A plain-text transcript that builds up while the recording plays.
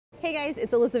Hey guys,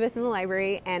 it's Elizabeth in the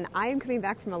library, and I'm coming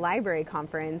back from a library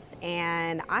conference,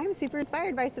 and I'm super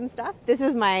inspired by some stuff. This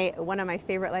is one of my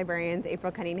favorite librarians,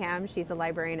 April Cunningham. She's a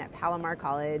librarian at Palomar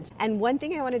College. And one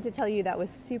thing I wanted to tell you that was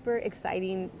super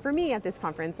exciting for me at this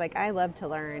conference, like I love to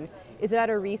learn, is about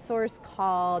a resource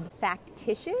called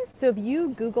FACTicious. So if you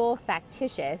Google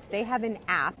FACTicious, they have an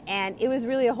app, and it was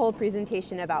really a whole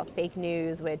presentation about fake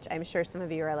news, which I'm sure some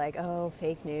of you are like, oh,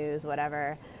 fake news,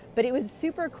 whatever. But it was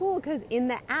super cool because in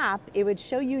the app, it would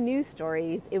show you news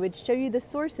stories, it would show you the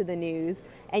source of the news,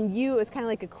 and it was kind of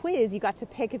like a quiz. You got to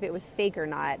pick if it was fake or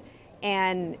not.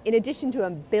 And in addition to a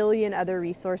billion other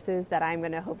resources that I'm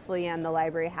going to hopefully in the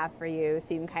library have for you,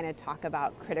 so you can kind of talk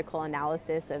about critical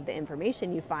analysis of the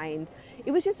information you find,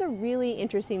 it was just a really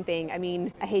interesting thing. I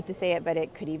mean, I hate to say it, but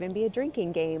it could even be a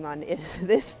drinking game on is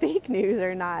this fake news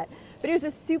or not. But it was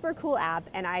a super cool app,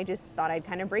 and I just thought I'd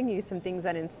kind of bring you some things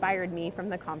that inspired me from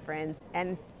the conference.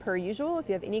 And per usual, if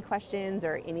you have any questions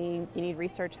or you need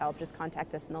research help, just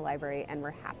contact us in the library, and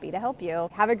we're happy to help you.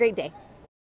 Have a great day.